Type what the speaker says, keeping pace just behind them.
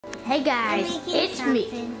Hey guys, it's me.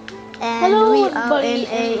 And Hello we everybody, are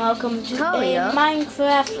in and welcome to tutorial a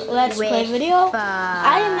Minecraft Let's Play video.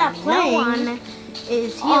 I am not playing. No one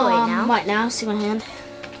is here right now. Right now, see my hand.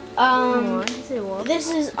 This This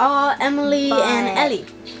is Emily and Ellie.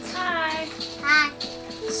 Hi. Hi.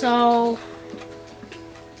 So,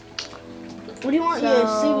 what do you want your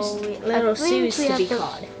little I think series we to be have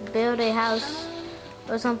called? Build a house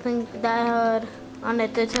or something that I heard on the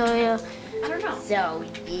tutorial. I don't know. So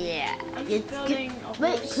yeah, I'm just building a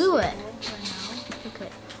wait, horse do it. right Okay,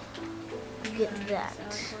 get that. now.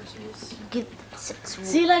 Horses. Get 6 wood.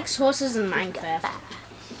 She likes horses in Minecraft.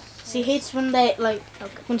 She hates when they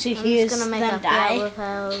when she I'm hears just gonna make them a die. flower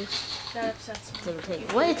house. That upsets me. It will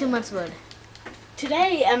take way too much wood.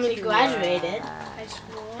 Today, Emily graduated High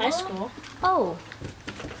school. high school, Oh,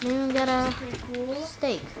 we even got a Pretty cool.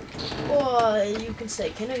 steak. or you can say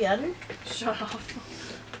kindergarten. Shut up.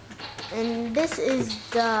 And this is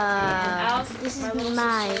this is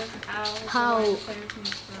how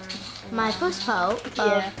my first part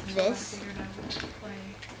Yeah. of this.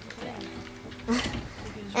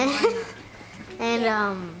 And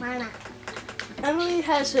Emily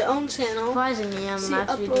has her own channel. surprisingly, I'm She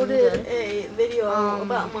actually doing uploaded good. a video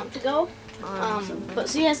about a month ago. But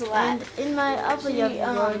she has a lot. And in my other she,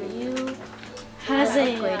 video, you Has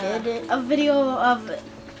upgraded it. a video of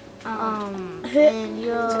And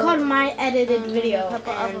your it's called My Edited and Video, a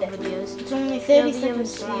couple and other videos. it's only You'll 30 be able to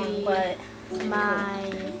seconds long. see But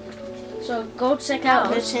my so go check out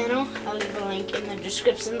her house. channel. I'll leave a link in the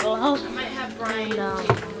description below. I might have Brian And,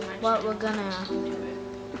 take over my what channel. we're gonna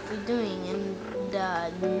be doing in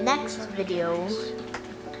the next video.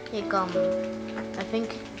 Like I think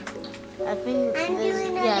there's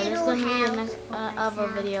gonna be a next other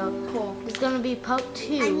video. Cool. It's gonna be part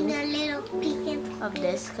 2 A little peeking. of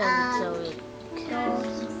this because it's so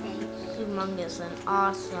humongous and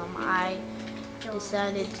awesome. I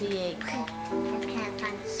decided to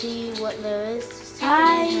see what there is to see.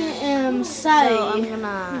 I am So sorry I'm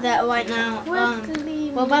gonna that right now. quickly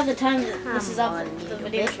Well, by the time that this is up, come on, the little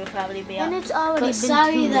videos bit. will probably be and up. it's already But been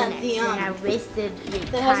sorry 2 that minutes the, and I wasted your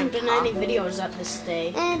There time. hasn't been any videos up this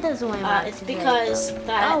day. And it doesn't really matter. It's because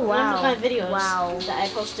that Oh, one wow. of my videos Wow. that I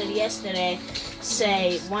posted yesterday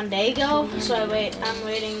say 1 day ago. So I'm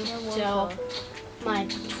waiting till my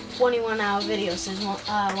 21-hour video says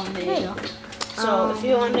 1 day Okay. ago. So if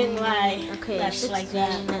you're wondering why Okay, that's 16, like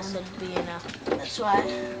that, that should be enough. that's why.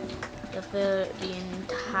 For the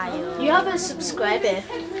entire. You have a subscriber.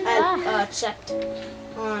 I checked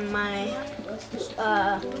on my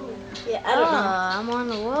yeah, I don't know. I'm on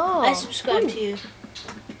the wall. I subscribed to you,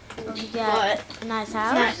 You got but a nice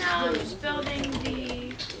not house. Right now I'm just building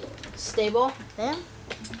the stable. There.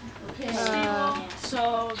 stable.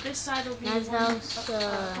 So this side will be Nice one, house.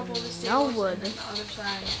 a couple of the No stables, wood and then the other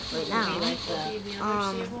side right Be now. like that. will be the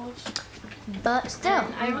other stables. But still,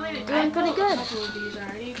 And I really doing I pretty built good. a couple of these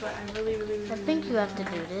already, but I really I think you have to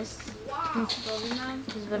do this. building them.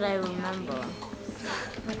 This is what I remember.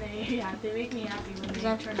 When they make me happy when they Because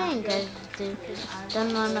I turn think out I've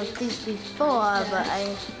done one of these before, but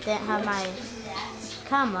I didn't have my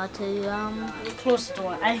camera to Close the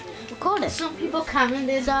door. record it. Some people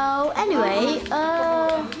commented So anyway,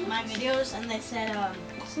 my videos and they said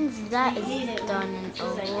since that is done and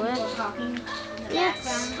over with,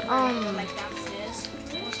 let's downstairs.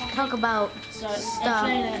 talk about So stuff.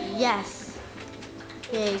 I tried to Yes,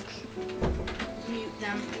 like mute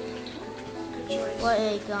them. what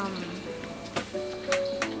like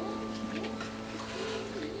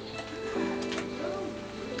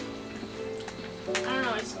I don't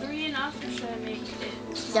know, is 3 enough or should I make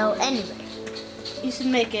it? So anyway, You should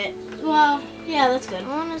make it. Well, yeah, that's good. I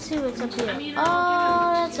want to see what's up here. I mean,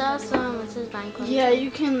 Oh, that's awesome! It says Minecraft. Yeah,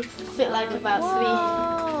 you can fit like about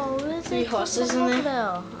Whoa, there's three like horses in something there.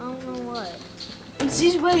 over I don't know what. three.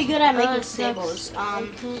 She's really good at making It sucks. stables. I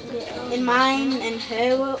can't get over. In mine and her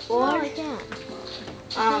No, I org,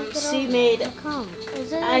 can't. she made Come.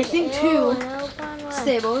 Is it I like think L 2 and L one?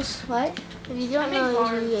 stables. What? If you don't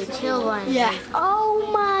know, you get chill one. Yeah. Oh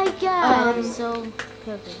my god! I'm so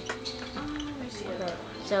perfect. Let me see it. Okay.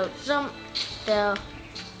 So jump, there,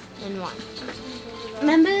 and 1.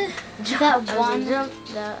 Remember that I one jump,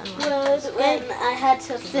 there, and 1. was when I had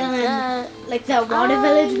to fill in That- like that water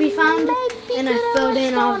village we found, Maybe and I get filled a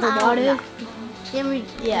in all the stone. water. Then we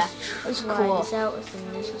Yeah, just it was try cool. this out with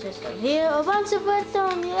some new system. Here, a bunch of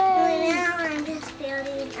redstone, Right yay! now I'm just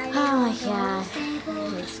building a Oh my little god.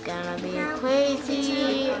 stable. It's gonna be a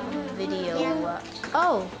crazy video.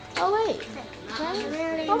 Oh wait.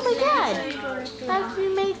 Right? Oh my god.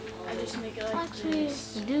 Actually I just make it like actually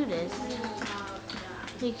this. do this.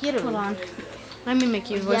 You get it. Hold on. Let me make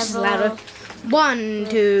your voices Devil. louder. 1,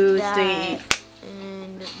 2, 3. That.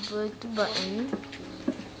 And break the button.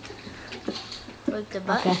 Break the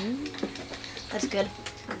button. That's good.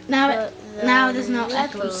 Now, Put now the there's no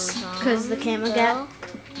levels echoes on. because the camera got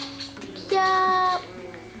Yeah.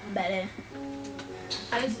 better.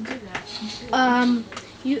 How does it do that?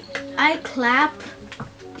 I clap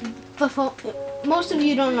before. Most of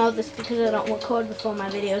you don't know this because I don't record before my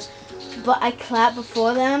videos, but I clap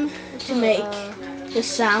before them to make the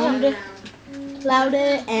sound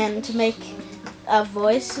louder and to make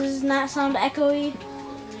voices not sound echoey.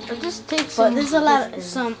 It just takes But some there's a lot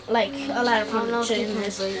distance. of of I don't know furniture if you in can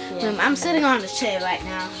this break it. room. I'm sitting on the chair right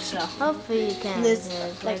now, so Hopefully you can. there's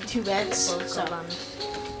like 2 beds. both So of them.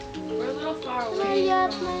 We're a little far Oh away. yeah,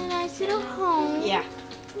 it's my nice little home. yeah,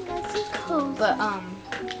 Nice and cozy. but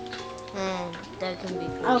And that can be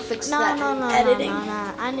good. I'll fix No, that no, in no, editing. no, no,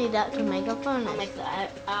 no. I need that to make a I'll furnace. make the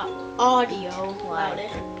audio louder.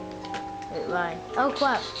 Wait, why? Oh,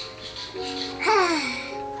 crap.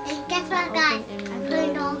 And guess what, guys? I'm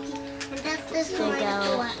putting donkey. And that's this one. Take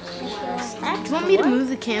out What? and press Do X. you want me to move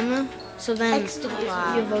the camera so then X to your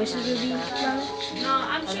fly. voices will be louder? No,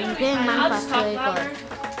 I'm I've sure been it'll be playing fine. I'll just Minecraft talk really louder.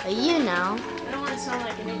 But you know, I don't want to sound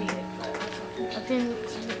like an idiot, but that's okay. I've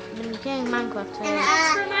been playing Minecraft And, today.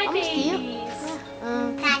 That's for my almost here. babies.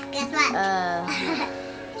 guys, guess what?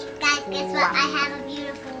 Guys, guess what? I have a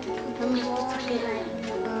beautiful Let me just get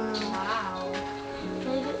Wow.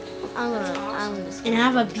 I'm just And I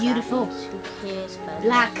have a beautiful who cares about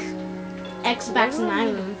black Xbox in my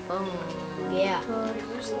room. phone. Yeah, Wait,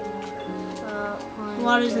 where's the water?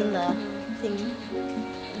 water's in the thing.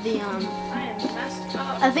 The I am messed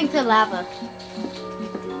up. I think the lava.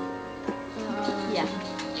 Yeah.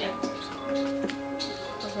 Yeah.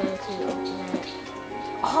 Okay, to open it.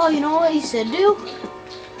 Oh, you know what you should do?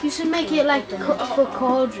 You should make it like for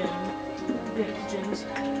cauldrons.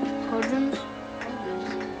 Cauldrons?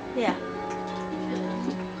 Yeah.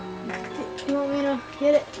 You want me to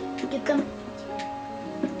get it? Get them?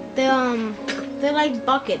 They're like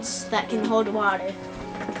buckets that can hold water.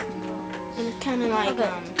 And it's kind of like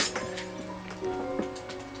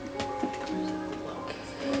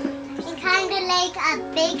It's kind of like a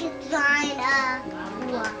big giant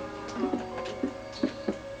what?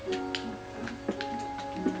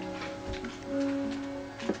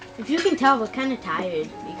 if you can tell, we're kind of tired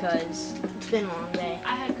because it's been a long day.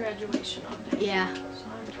 I had graduation all day, Yeah. so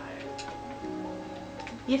I'm tired.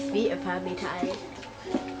 Your feet are probably tired.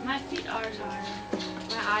 My feet are tired.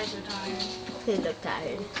 My eyes are tired. They look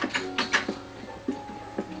tired.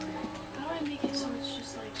 How do I make it so it's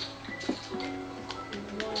just like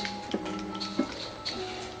one?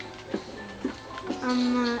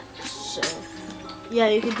 I'm not sure. Yeah,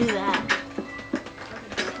 you could do that.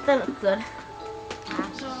 That looks good.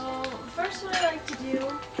 So first, what I like to do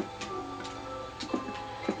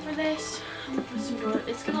for this, I'm gonna put some doors.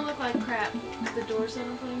 It's gonna look like crap. The doors that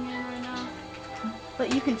I'm putting in right now,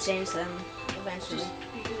 But you can change them eventually. just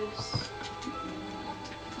because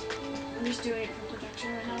I'm just doing it for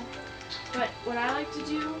protection right now. But what I like to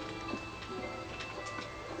do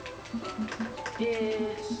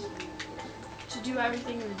is to do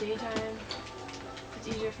everything in the daytime. It's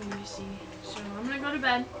easier for me to see. So I'm gonna go to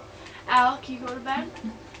bed. Al, can you go to bed?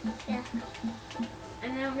 Yeah.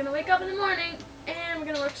 And then I'm gonna wake up in the morning and I'm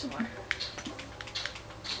gonna work some more.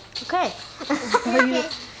 Okay.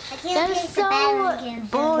 I can't That is take the bed so again.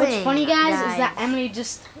 boring. What's funny, guys, is that Emily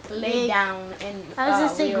just laid Yeah. down and I was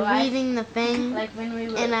just like real life, reading the thing, like when we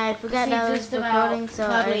were. and I forgot see, that I was just about- recording, so I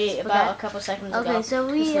probably just about a forgot. couple seconds ago. Okay, so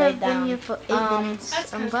we just have laid been down. here for 8 minutes.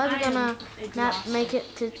 That's I'm 'cause probably I am gonna not exhausted. make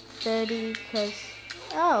it to 30 because,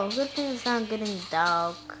 oh, good thing it's not getting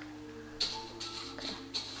dark. Okay.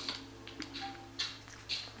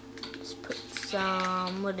 Just put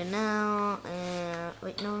some wood in now, and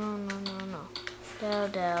wait, no.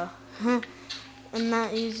 Down. I'm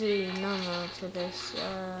not usually normal to this.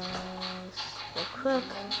 So quick.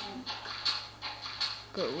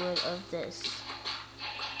 Get rid of this.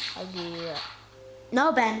 I'll give you that.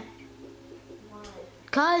 No, Ben.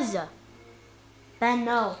 Cause. Ben,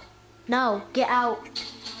 no. No, get out.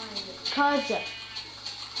 Cause.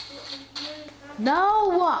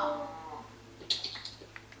 No.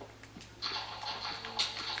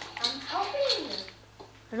 I'm helping you.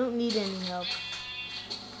 I don't need any help.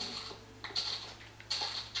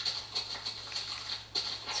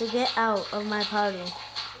 So get out of my party.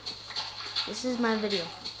 This is my video.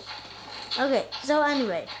 Okay, so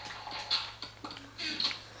anyway.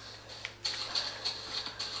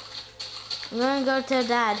 I'm gonna go to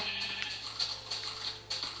Dad.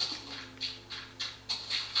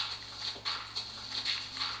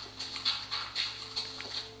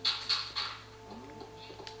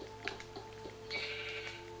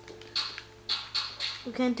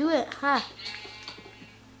 You can't do it, ha.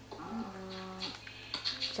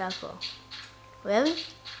 Charcoal. Really?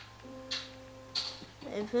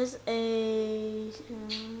 If there's a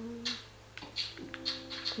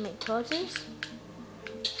to make torches,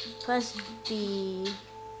 press B.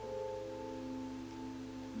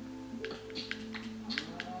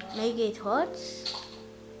 Make a torch.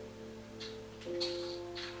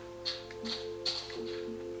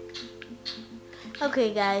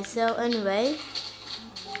 Okay guys, so anyway,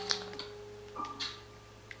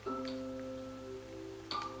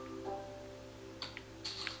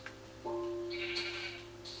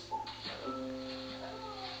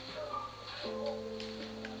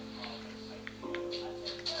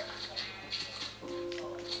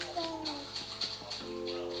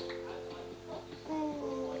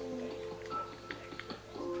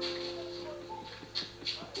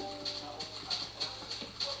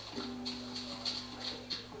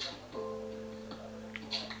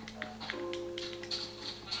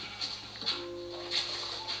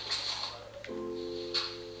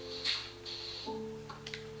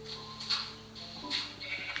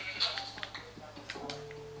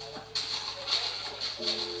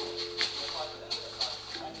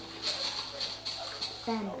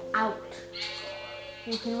 then out.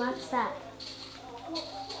 You can watch that.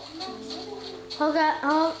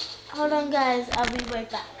 Hold on guys, I'll be right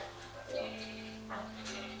back.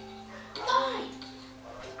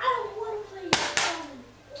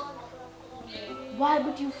 Why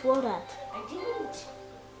would you throw that? I didn't.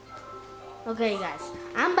 Okay guys,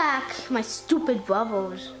 I'm back. My stupid brother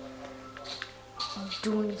was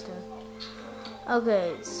doing stuff.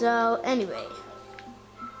 Okay, so anyway,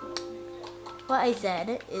 what I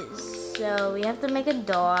said is, so we have to make a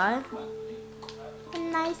door. A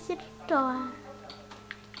nice little door.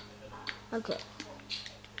 Okay.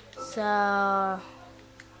 So, a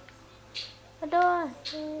door.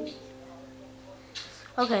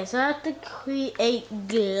 Okay, so I have to create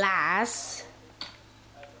glass.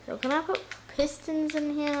 So can I put pistons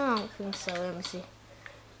in here? I don't think so. Let me see.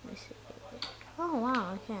 Oh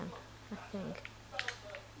wow, I can. I think.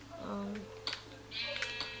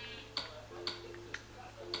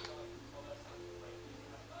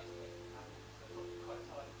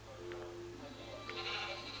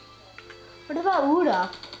 What about Uda?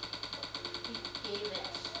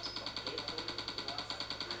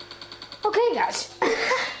 Okay, guys.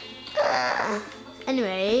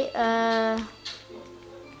 Anyway,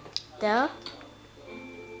 there.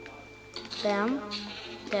 Bam.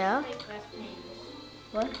 There.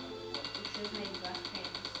 What?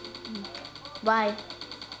 Why?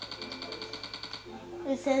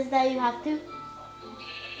 It says that you have to.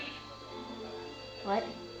 What?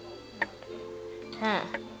 Huh.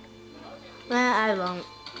 Well, I won't,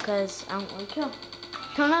 because I don't want to.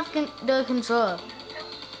 Turn off the controller.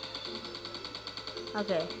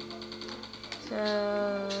 Okay. So,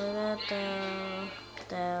 that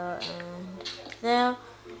there, and there.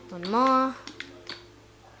 One more.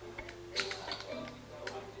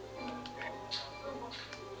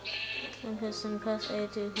 And press A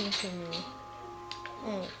to continue.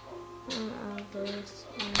 A. And this.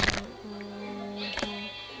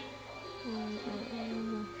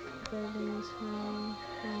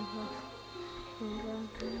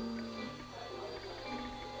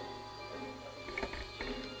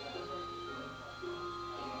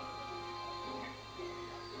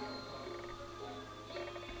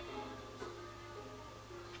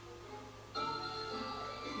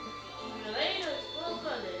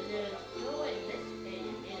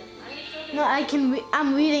 No,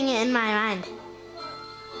 I'm reading it in my mind.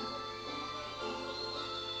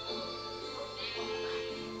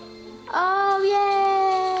 Oh,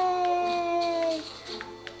 yay!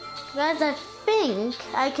 Guys, I think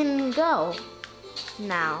I can go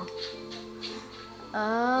now.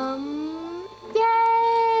 Yay!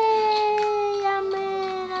 I'm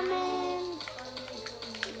in.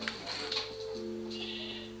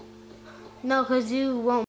 No, because you won't.